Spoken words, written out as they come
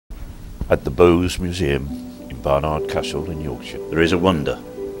At the Bowes Museum in Barnard Castle in Yorkshire, there is a wonder.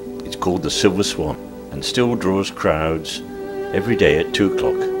 It's called the Silver Swan and still draws crowds every day at 2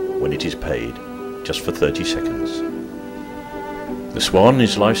 o'clock when it is paid, just for 30 seconds. The swan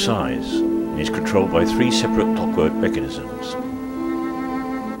is life-size and is controlled by 3 separate clockwork mechanisms.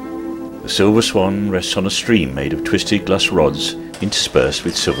 The Silver Swan rests on a stream made of twisted glass rods interspersed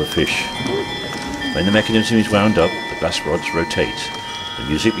with silver fish. When the mechanism is wound up, the glass rods rotate, the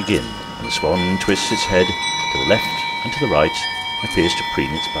music begins, and the swan twists its head to the left and to the right and appears to preen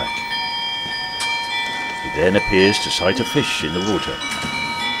its back. It then appears to sight a fish in the water.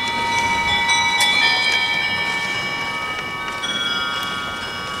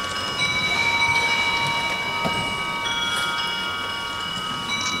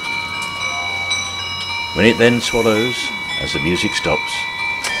 When it then swallows, as the music stops,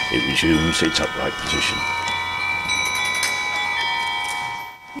 it resumes its upright position.